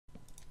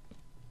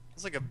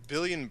There's like a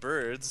billion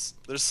birds.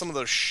 There's some of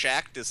those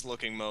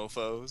Shactus-looking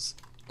mofos.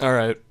 All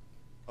right.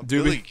 A Doobie,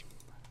 billy.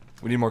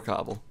 we need more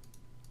cobble.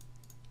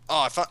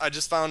 Oh, I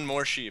just found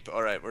more sheep.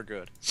 All right, we're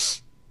good.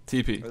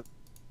 TP.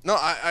 No,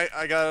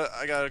 I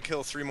gotta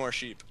kill 3 more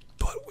sheep.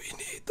 But we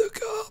need the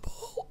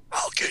cobble.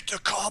 I'll get the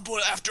cobble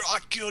after I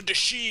kill the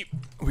sheep.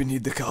 We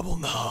need the cobble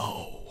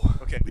now.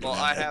 Okay, well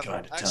I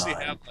kind of actually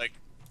time. have like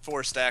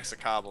 4 stacks of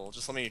cobble.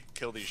 Just let me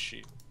kill these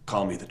sheep.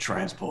 Call me the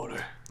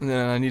transporter. And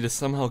then I need to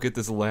somehow get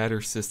this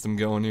ladder system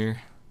going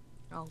here.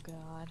 Oh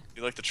god.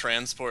 You like to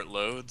transport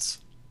loads?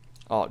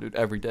 Oh, dude,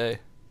 every day.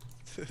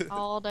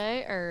 All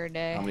day, every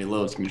day. How many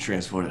loads can you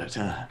transport at a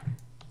time?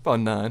 About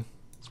 9.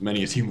 As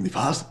many as humanly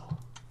possible.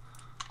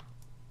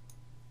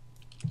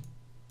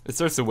 It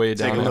starts to weigh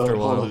Take down a load, after a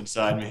hold it while.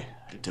 inside me,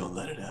 and don't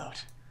let it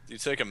out. Do you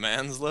take a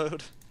man's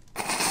load?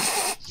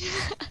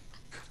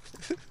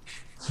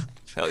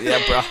 Hell yeah,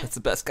 bro. That's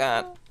the best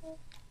kind.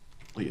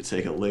 Will you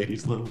take a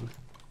lady's load?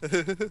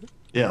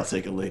 Yeah, I'll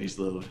take a lady's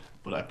load,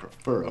 but I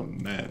prefer a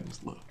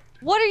man's load.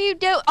 What are you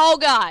doing? Oh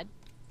god.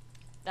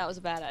 That was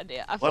a bad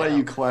idea. What are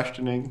you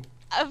questioning?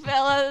 I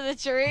fell out of the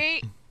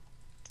tree.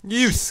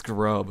 You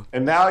scrub.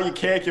 And now you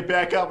can't get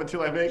back up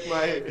until I make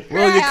my...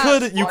 Well,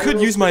 Crap. you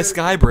could use my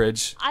sky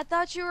bridge. I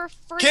thought you were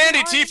freaking Candy,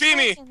 already TP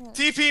me! taking it.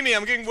 TP me!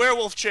 I'm getting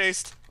werewolf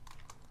chased.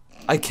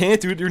 I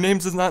can't, dude. Your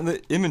name's just not in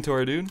the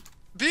inventory, dude.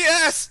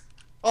 BS!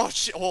 Oh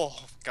shit!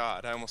 Oh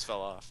god, I almost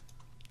fell off.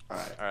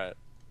 Alright. All right.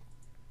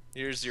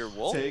 Here's your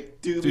wolf.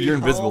 Take Dude, you're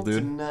invisible,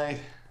 dude. Tonight.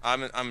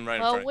 I'm right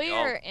in Well, front of you.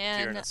 I'll we're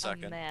appear in a a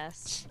second.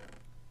 mess.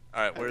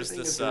 All right, where's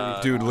Everything this? is gonna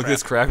be Dude, look at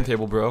this crafting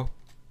table, bro. Where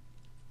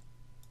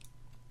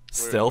is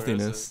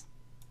Stealthiness.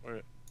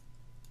 Where?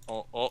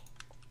 Oh, oh.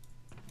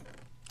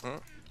 Huh?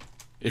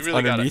 It's you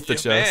really underneath the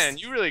gotta, chest. Man,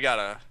 you really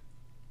gotta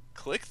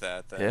click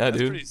that. Then. Yeah, That's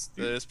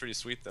dude. That is pretty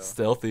sweet, though.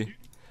 Stealthy.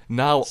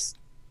 Now,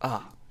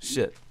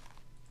 shit.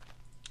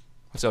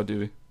 Watch out,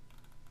 Dewey.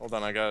 Hold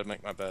on, I gotta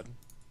make my bed.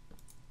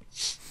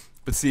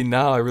 But see,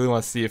 now I really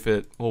want to see if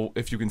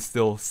if you can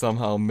still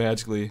somehow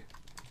magically.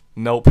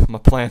 Nope, my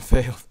plan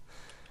failed.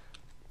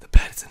 The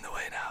bed is in the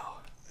way now.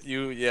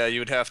 You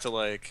would have to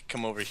like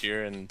come over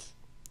here and.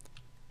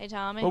 Hey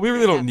Tommy. Well, we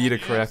really don't Got need a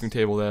back crafting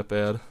table that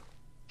bad. up.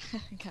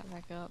 Got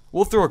back up.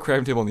 We'll throw a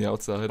crafting table on the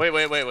outside.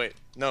 Wait.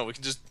 No, we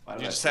can just. Why You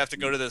did I just say have to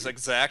go to this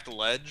exact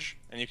ledge,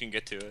 and you can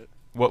get to it.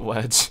 What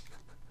ledge?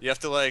 You have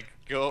to like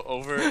go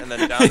over and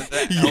then down to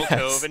that Yes.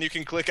 alcove, and you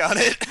can click on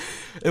it.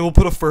 And we'll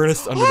put a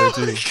furnace under Oh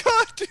there my too.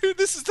 god, dude,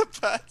 this is the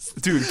best.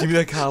 Dude, give me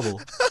that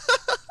cobble.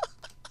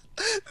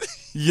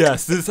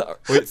 Yes, this is.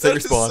 Wait, set That your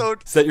is spawn. so-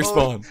 Set your oh,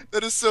 spawn.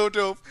 That is so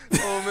dope.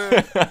 Oh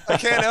man, I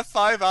can't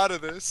F5 out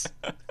of this.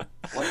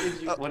 What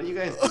are you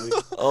guys doing?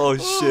 Oh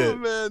Oh shit.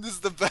 man, this is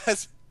the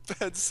best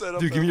bed setup.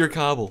 Dude, give me your ever.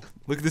 cobble.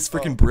 Look at this Oh.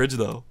 freaking bridge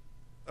though.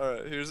 All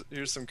right,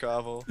 here's some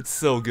cobble. It's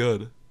so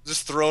good.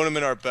 Just throwing them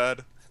in our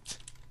bed.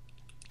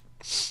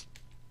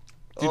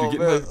 Dude,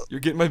 Oh, you're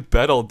getting my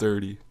bed all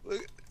dirty.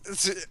 Look,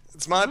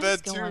 it's my What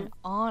bed is going too.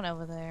 on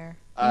over there?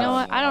 I You know don't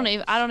what?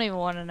 know. I don't even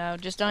want to know.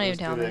 Just don't even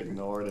tell me.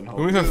 Ignore it and hope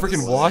We have a this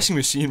freaking is- washing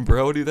machine,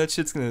 bro. Dude, that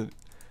shit's gonna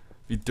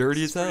be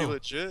dirty It's as pretty hell.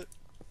 legit.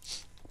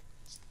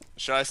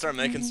 Should I start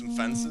making some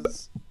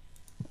fences?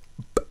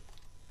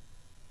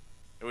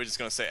 Are we just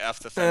gonna say F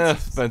the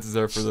fences? Fences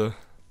are for the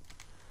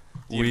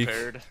weak.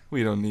 Impaired.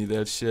 We don't need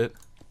that shit.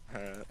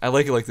 Alright. I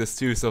like it like this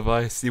too, so if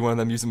I see one of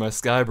them using my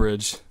sky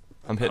bridge,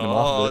 I'm hitting them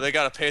off Oh, of it. they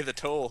gotta pay the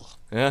toll.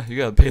 Yeah, you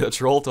gotta pay the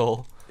troll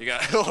toll. You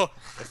got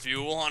if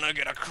you wanna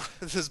get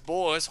this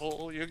boy's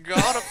hole, you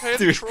gotta pay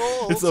the Dude,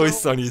 troll. It's Always toll.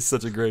 Sunny is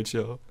such a great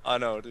show. I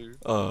know, dude.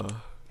 Son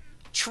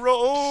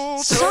Troll.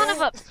 of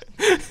toll. a.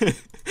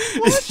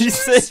 Is he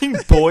saying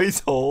boys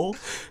hole?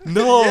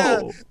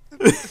 No.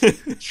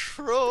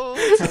 Troll.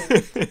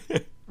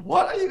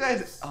 What are you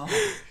guys? Oh.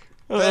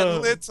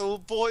 That little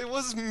boy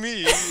was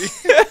me.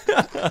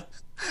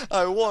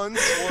 I once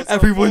was.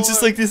 Everyone's a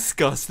just boy. like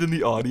disgusted in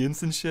the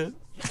audience and shit.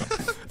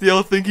 They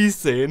all think he's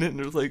saying it, and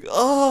they're like,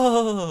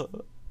 oh.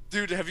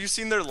 Dude, have you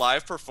seen their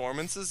live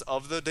performances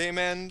of the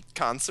Dayman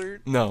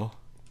concert? No.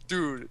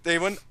 Dude, they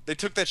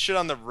took that shit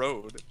on the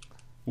road.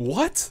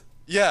 What?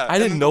 Yeah. I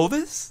and didn't know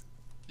this.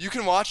 You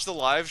can watch the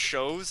live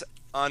shows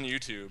on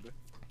YouTube.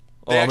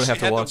 Oh, They I'm gonna have actually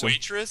to had watch the them.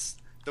 waitress.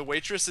 The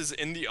waitress is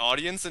in the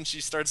audience and she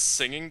starts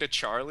singing to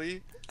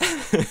Charlie.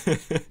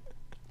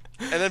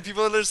 And then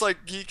people are just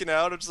like geeking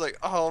out. I'm just like,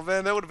 oh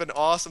man, that would have been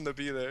awesome to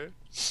be there.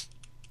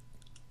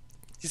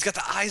 He's got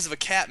the eyes of a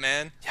cat,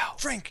 man. Yo.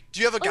 Frank, do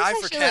you have a This guy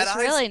for actually cat looks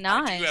eyes? really I do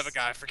nice. have a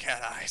guy for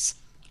cat eyes.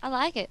 I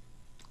like it.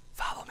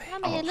 Follow me.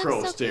 Mommy, I'm it a looks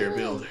pro so stair good.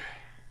 builder.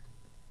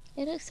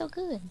 It looks so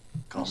good. I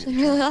Call me actually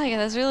the really like it.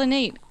 That's really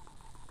neat.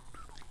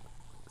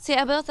 See,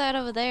 I built that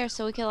over there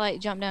so we could like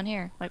jump down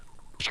here, like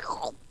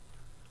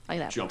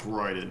that. Jump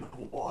right in the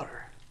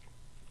water.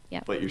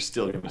 Yep. But you're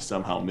still gonna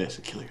somehow miss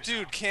and kill yourself.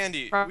 Dude,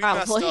 Candy, we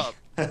Probably. messed up.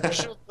 We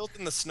should have built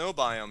in the snow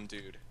biome,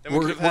 dude. Then we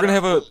We're could've gonna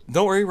had have a.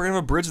 Don't worry, we're gonna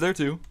have a bridge there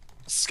too.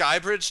 sky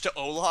bridge to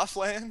Olaf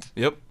Land.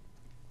 Yep.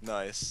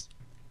 Nice.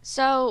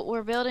 So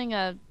we're building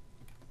a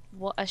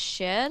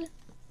shed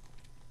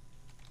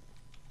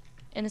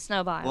in a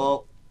snow biome.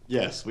 Well,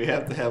 Yes, we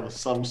have to have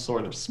some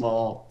sort of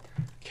small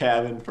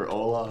cabin for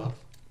Olaf.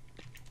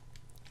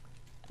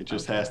 It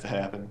just has to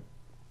happen.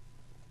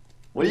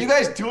 What are you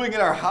guys doing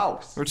in our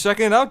house? We're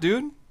checking it out,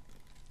 dude.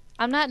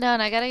 I'm not done.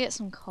 I gotta get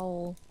some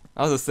coal.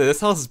 I was gonna say, this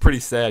house is pretty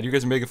sad. You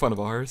guys are making fun of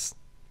ours.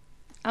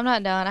 I'm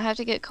not done. I have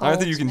to get coal. I don't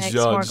think you to can make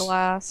some more judge.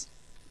 glass.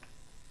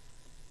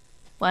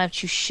 Why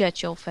don't you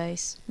shut your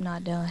face? I'm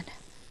not done.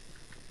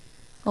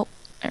 Oh,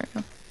 there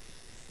we go.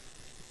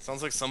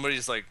 Sounds like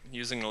somebody's like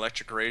using an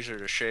electric razor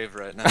to shave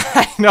right now.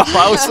 I know,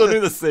 I was still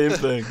doing the same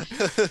thing.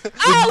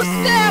 Oh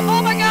snap!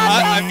 Oh my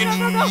God! I No,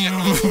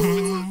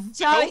 mean,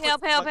 Tommy,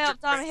 help!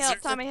 Tommy,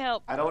 help! Tommy,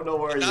 help! I don't know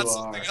where you that's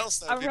are. something else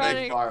that I'm would be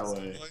running. Far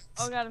away.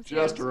 Oh God, I'm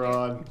scared. Just I'm scared.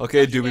 run.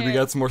 Okay, Doobie, we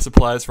got some more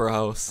supplies for our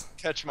house.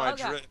 catch my Oh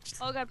God! drift.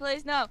 Oh God!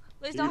 Please no!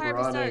 Please don't Keep hurt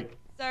me, sir. running.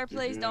 Sir,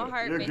 please You're don't good.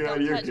 hurt You're me. good,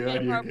 Don't you're touch me good,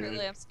 you're inappropriately.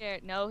 good. I'm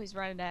scared. No, he's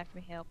running after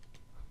me. Help!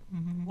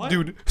 What?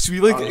 Dude, should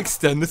we like Oh.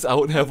 extend this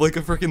out and have like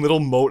a freaking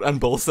little moat on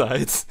both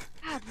sides?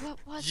 God, what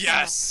was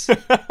Yes.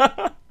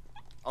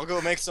 I'll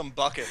go make some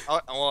bucket.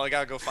 Well, I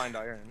gotta go find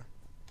iron.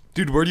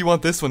 Dude, where do you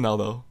want this one now,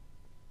 though?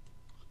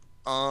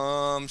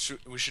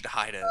 We should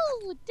hide it.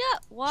 Ooh, duh.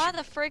 Why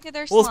the frick are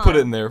there Well, let's put it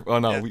slime? in there. Oh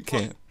no, Yeah, we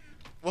can't.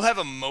 We'll have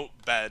a moat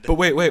bed. But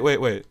wait.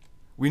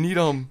 We need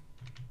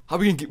how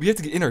we can get? We have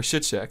to get in our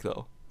shit shack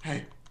though.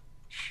 Hey.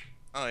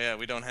 Oh yeah,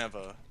 we don't have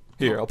a.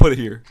 Here, I'll put it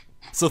here.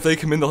 So if they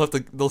come in,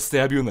 they'll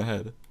stab you in the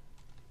head.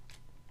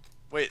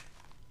 Wait,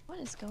 What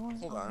is going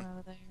Hold on on.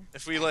 over there?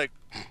 if we like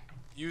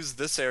use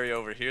this area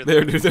over here.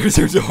 There, dude. There's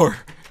your door.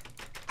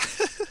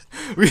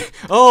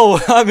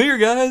 Oh, I'm here,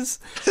 guys.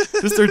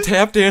 Just start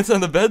tap dance on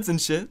the beds and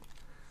shit.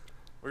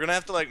 We're gonna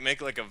have to like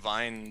make like a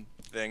vine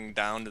thing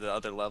down to the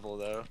other level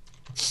though.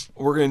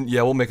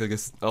 We'll make like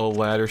a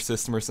ladder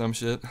system or some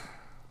shit.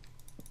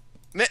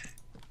 Man,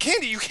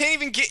 Candy, you can't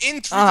even get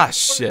in through Ah, the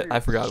shit. door. I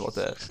forgot about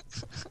that.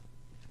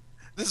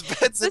 This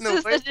bed's This in the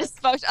is way. the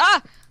dysfunction.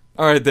 Ah!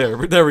 All right, there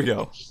we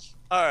go.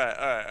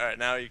 Alright,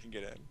 now you can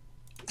get in.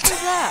 Who's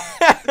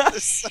that? This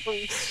is so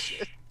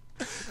shit.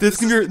 This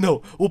can be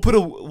no.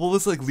 We'll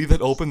just like leave it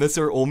open. That's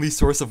our only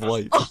source of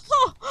light.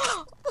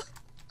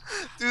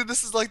 Dude,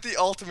 this is like the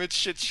ultimate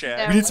shit shack.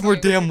 There We need some more we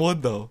go. damn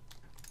wood though.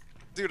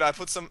 Dude, I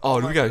put some. Oh,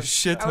 my we got a God.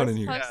 shit Are ton we in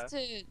here. supposed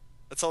to?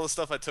 That's all the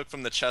stuff I took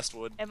from the chest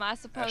wood. Am I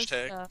supposed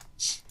Hashtag.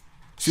 to?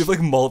 So you have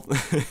like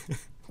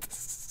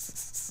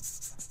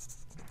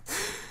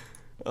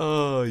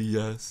Oh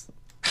yes.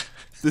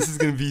 This is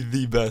gonna be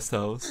the best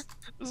house.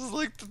 This is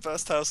like the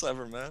best house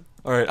ever, man.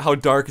 All right, how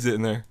dark is it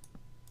in there?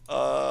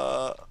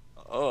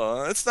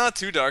 It's not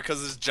too dark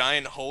because there's a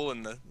giant hole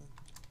in the.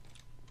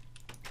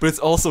 But it's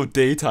also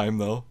daytime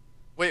though.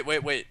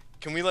 Wait.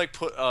 Can we like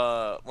put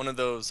one of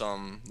those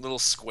little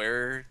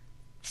square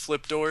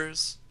flip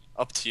doors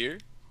up tier?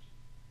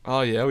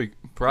 Oh yeah, we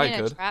probably You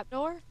mean a could.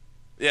 trapdoor?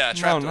 Yeah,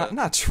 trap No, door.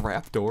 not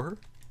trapdoor.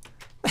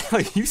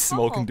 Like you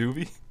smoking, Oh.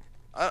 Doobie?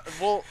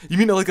 Well, You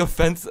mean like a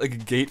fence, like a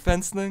gate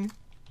fence thing?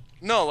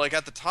 no, like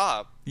at the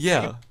top.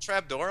 Yeah.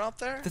 Trap door up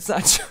there? That's not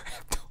a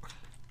trapdoor.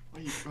 Why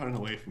are you running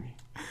away from me?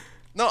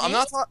 No, I'm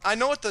not. I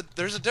know what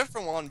there's a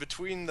different one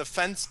between the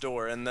fence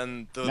door and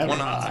then the Never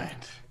one on. mind.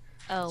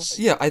 Oh.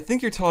 Yeah, I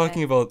think you're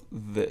talking about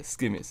this.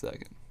 Give me a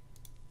second.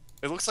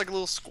 It looks like a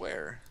little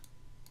square.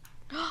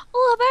 Oh,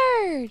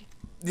 a bird!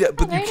 Yeah,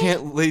 but you there it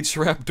can't lay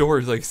trap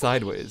doors like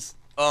sideways.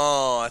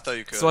 Oh, I thought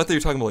you could. So I thought you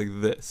were talking about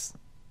like this.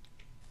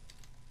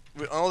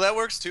 Oh, that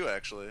works too,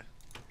 actually.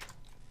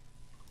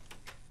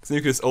 So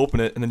you can just open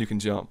it and then you can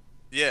jump.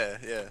 Yeah.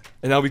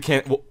 And now we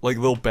can't like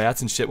little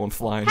bats and shit won't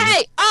fly in here.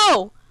 Hey!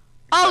 Oh!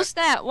 Oh Exactly.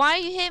 snap! Why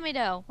you hit me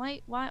though?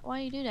 Why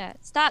you do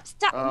that? Stop!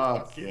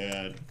 Oh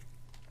god.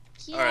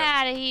 Get alright.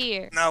 out of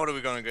here! Now what are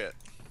we gonna get?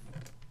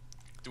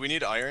 Do we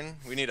need iron?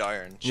 We need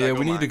iron. Should I Yeah, go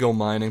we need to mine? go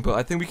mining, but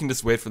I think we can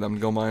just wait for them to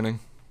go mining.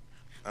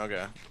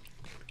 Okay.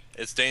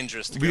 It's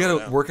dangerous to We go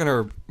gotta now. work on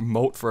our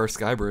moat for our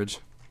sky bridge.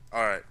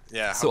 All right.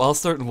 Yeah. So I'll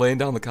start laying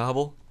down the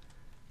cobble.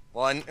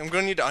 Well, I'm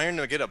gonna need iron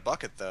to get a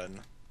bucket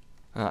then.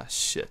 Ah,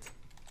 shit.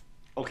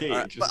 Okay,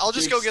 Alright, just but I'll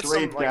just dig go get some,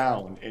 straight like-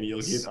 down and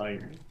you'll get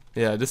iron.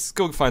 Yeah, just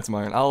go find some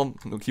iron. I'll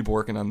keep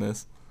working on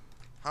this.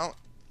 How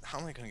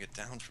am I gonna get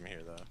down from here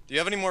though? Do you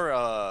have any more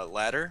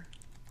ladder?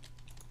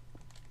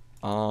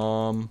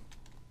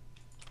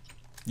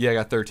 Yeah, I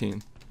got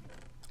 13.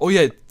 Oh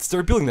yeah,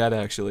 start building that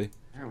actually.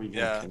 How are we gonna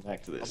Yeah.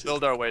 connect to I'll this?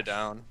 build our way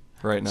down.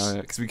 Right now,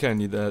 yeah, because we kind of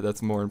need that.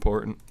 That's more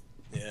important.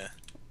 Yeah.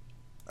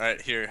 All right,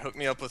 here. Hook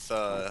me up with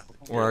Where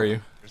are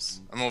you?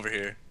 I'm over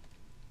here.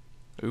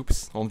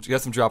 Oops. Well, I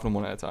guess I'm dropping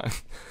them one at a time.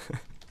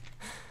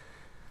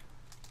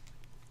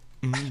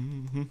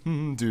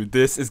 Dude,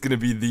 this is gonna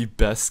be the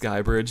best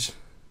sky bridge.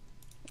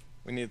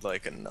 We need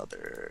like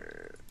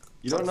another.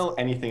 You don't know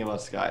anything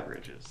about sky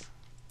bridges.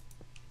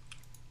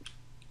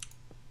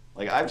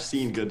 Like, I've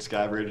seen good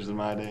sky bridges in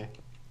my day.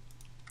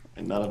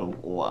 And none of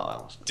them, wow, I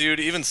almost. Dude,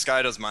 even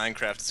Sky Does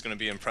Minecraft is gonna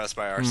be impressed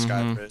by our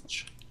sky Mhm.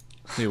 bridge.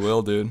 You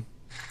will, dude.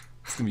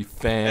 It's gonna be he's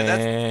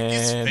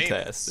famous.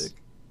 fantastic.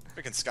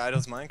 Freaking Sky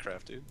Does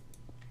Minecraft, dude.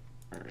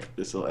 Alright,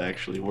 this will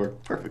actually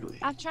work perfectly.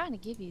 I'm trying to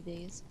give you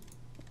these.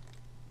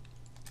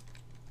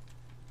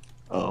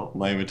 Oh,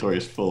 my inventory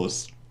is full of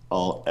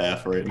all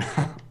F right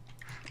now.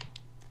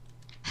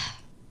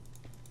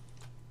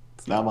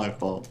 It's not my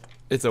fault.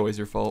 It's always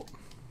your fault.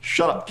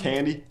 Shut up,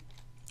 Candy.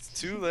 It's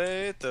too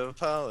late to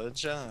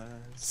apologize.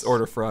 Just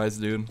order fries,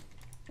 dude.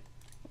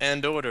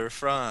 And order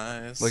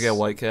fries. Look at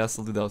White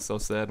Castle, dude. That was so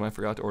sad when I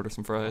forgot to order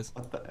some fries.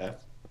 What the F?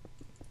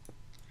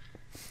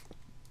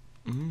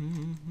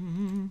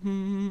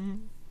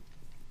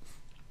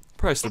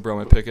 Probably should have brought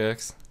my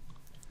pickaxe.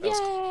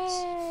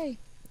 Yay!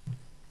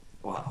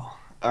 Wow.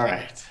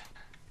 Alright.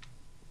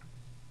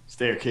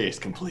 Staircase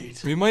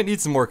complete. We might need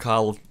some more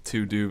cobble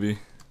too, Doobie.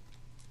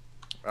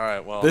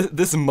 Alright, well.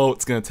 This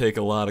moat's gonna take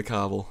a lot of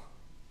cobble.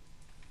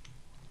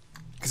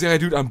 Cause yeah,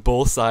 dude, on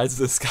both sides of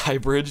the sky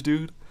bridge,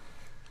 dude.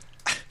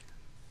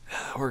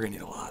 We're gonna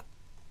need a lot.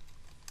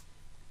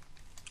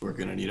 We're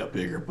gonna need a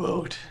bigger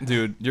boat.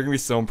 Dude, you're gonna be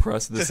so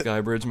impressed with this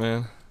sky bridge,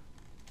 man.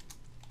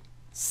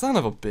 Son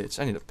of a bitch,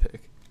 I need a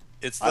pick.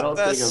 It's I the don't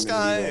think best I'm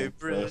gonna be sky that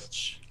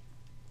bridge.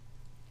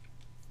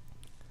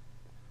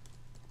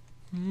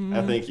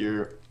 I think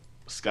your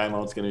sky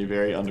mode's gonna be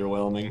very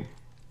underwhelming.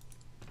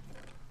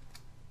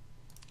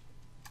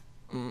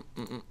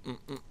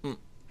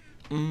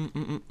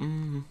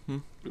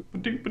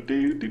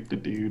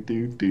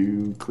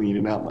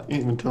 Cleaning out my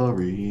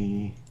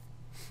inventory.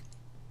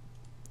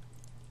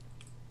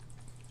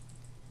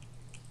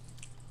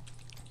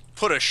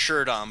 Put a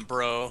shirt on,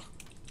 bro.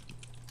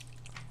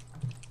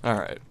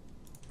 Alright.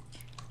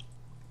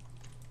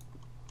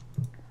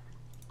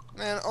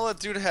 Man, all that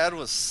dude had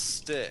was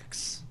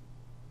sticks.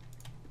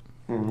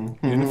 You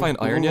didn't find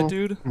iron yet,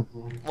 dude?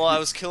 Well, I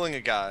was killing a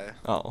guy.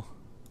 Oh.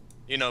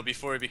 You know,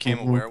 before he became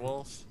a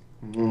werewolf.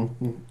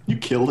 You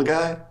killed a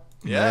guy?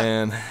 Yeah.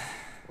 Man.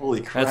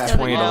 Holy crap. That's Gotta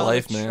 20 go to with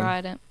life, man.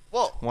 Trident.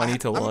 Well, 20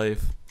 to I'm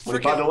life.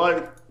 25 to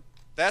life.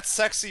 That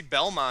sexy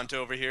Belmont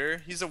over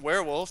here, he's a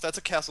werewolf. That's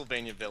a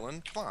Castlevania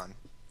villain. Come on.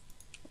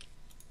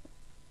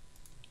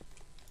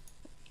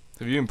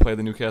 Have you even played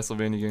the new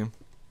Castlevania game?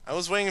 I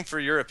was waiting for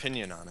your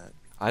opinion on it.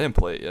 I didn't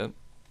play it yet.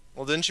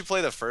 Well, didn't you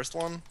play the first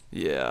one?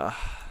 Yeah.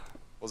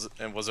 Was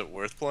it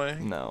worth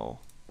playing? No.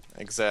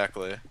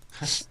 Exactly.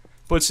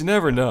 But you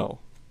never know.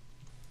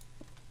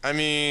 I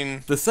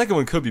mean, The second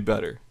one could be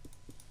better.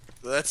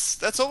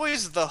 that's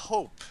always the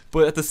hope.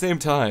 But at the same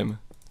time,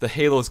 the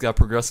Halos got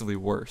progressively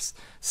worse.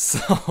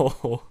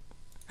 So...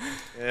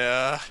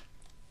 Yeah.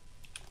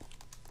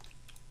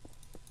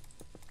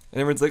 And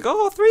everyone's like,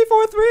 oh,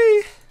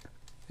 343!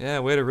 Yeah,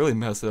 way to really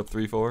mess it up,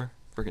 3-4.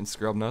 Freaking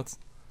scrub nuts.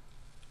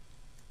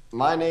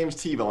 My name's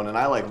T-Bone and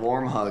I like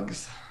warm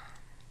hugs.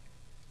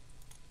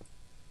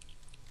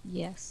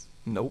 Yes.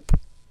 Nope.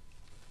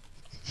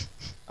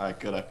 Alright,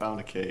 good. I found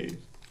a cave.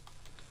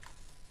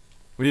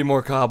 We need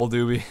more cobble,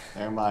 Doobie.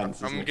 Never mind.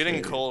 This I'm isn't a getting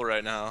cave. coal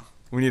right now.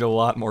 We need a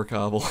lot more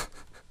cobble.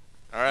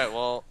 Alright,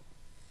 well.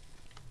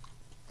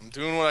 I'm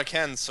doing what I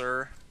can,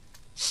 sir.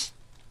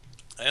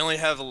 I only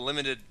have a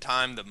limited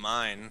time to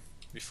mine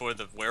before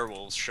the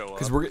werewolves show up.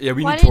 Cause we Why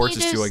need didn't torches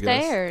you do too, I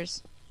guess.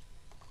 stairs?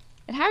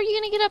 And how are you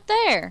gonna get up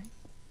there?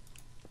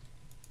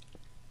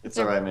 It's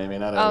alright, Mamie.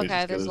 Not everybody's Okay,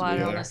 as good there's as a we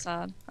ladder on are. this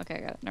side. Okay,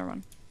 got it. Never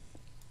mind.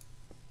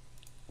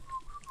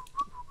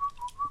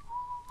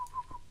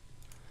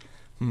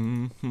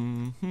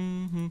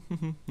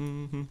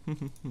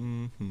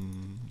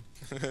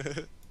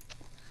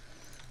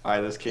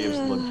 Alright, this cave's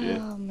legit.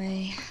 Oh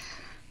man.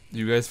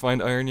 You guys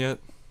find iron yet?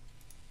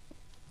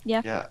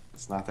 Yeah. Yeah,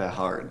 it's not that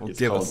hard. Well, it's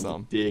give called us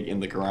some. dig in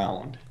the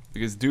ground.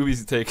 Because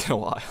Doobie's taking a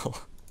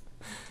while.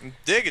 I'm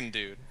digging,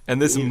 dude.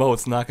 And this Yeah.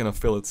 moat's not gonna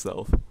fill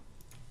itself.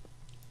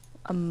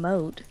 A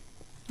moat.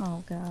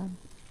 Oh god.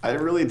 I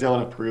really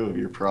don't approve of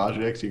your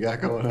projects you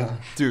got going on.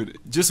 Dude,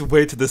 just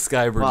wait till the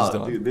sky bridge is Wow,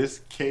 done. dude,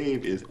 this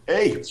cave is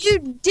apes. You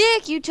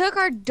dick! You took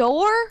our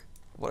door?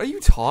 What are you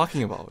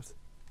talking about?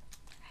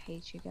 I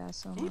hate you guys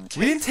so Who much.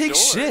 We didn't take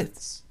takes shit.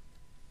 doors?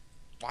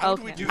 Why would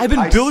we Okay. do I've been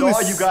I building saw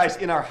this- you guys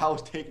in our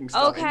house taking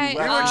stuff. and Okay, you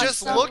We left. were just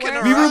so looking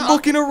where- We were around.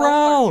 looking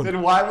around!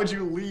 Then why would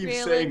you leave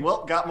Really? saying,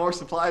 well, got more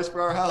supplies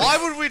for our house? Why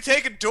would we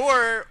take a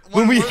door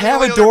When we we're the have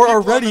only a other door people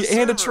on already the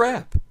and a server?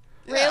 trap.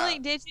 Yeah. Really?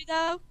 Did you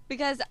though?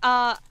 Because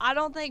I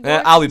don't think.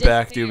 I'll be doors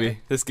back, disappear. Doobie.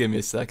 Just give me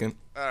a second.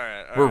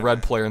 Alright, We're alright.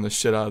 red playing the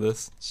shit out of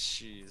this.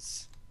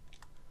 Jeez.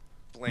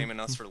 Blaming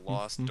us for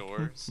lost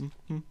doors.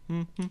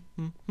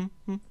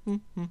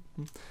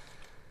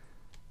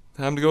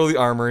 Time to go to the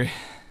armory.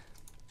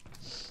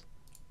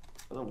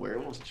 Are the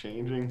werewolves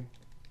changing?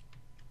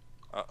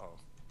 Uh-oh.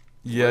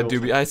 Yeah, Werewolves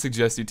Doobie, are- I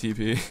suggest you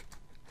TP.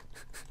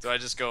 Do I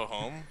just go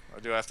home? Or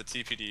do I have to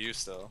TP to you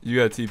still? You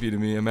gotta TP to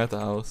me. I'm at the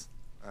house.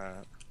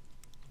 Alright.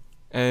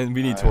 And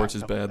we need Alright,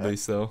 torches I'll come badly, back.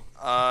 so.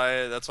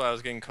 That's why I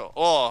was getting cold.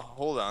 Oh,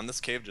 hold on.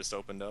 This cave just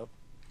opened up.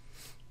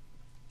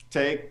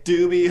 Take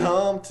Doobie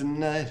home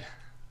tonight.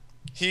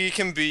 He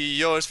can be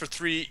yours for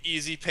 3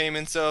 easy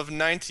payments of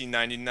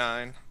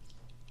 $19.99.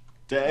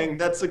 Dang,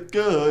 that's a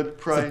good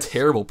It's price. a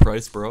terrible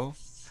price, bro.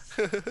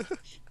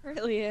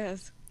 Really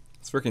is.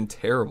 It's freaking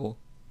terrible.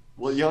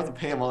 Well, you have to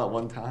pay them all at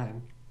one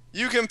time.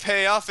 You can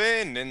pay off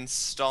in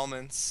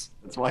installments.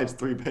 That's why it's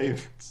 3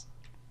 payments.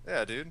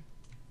 Yeah, dude.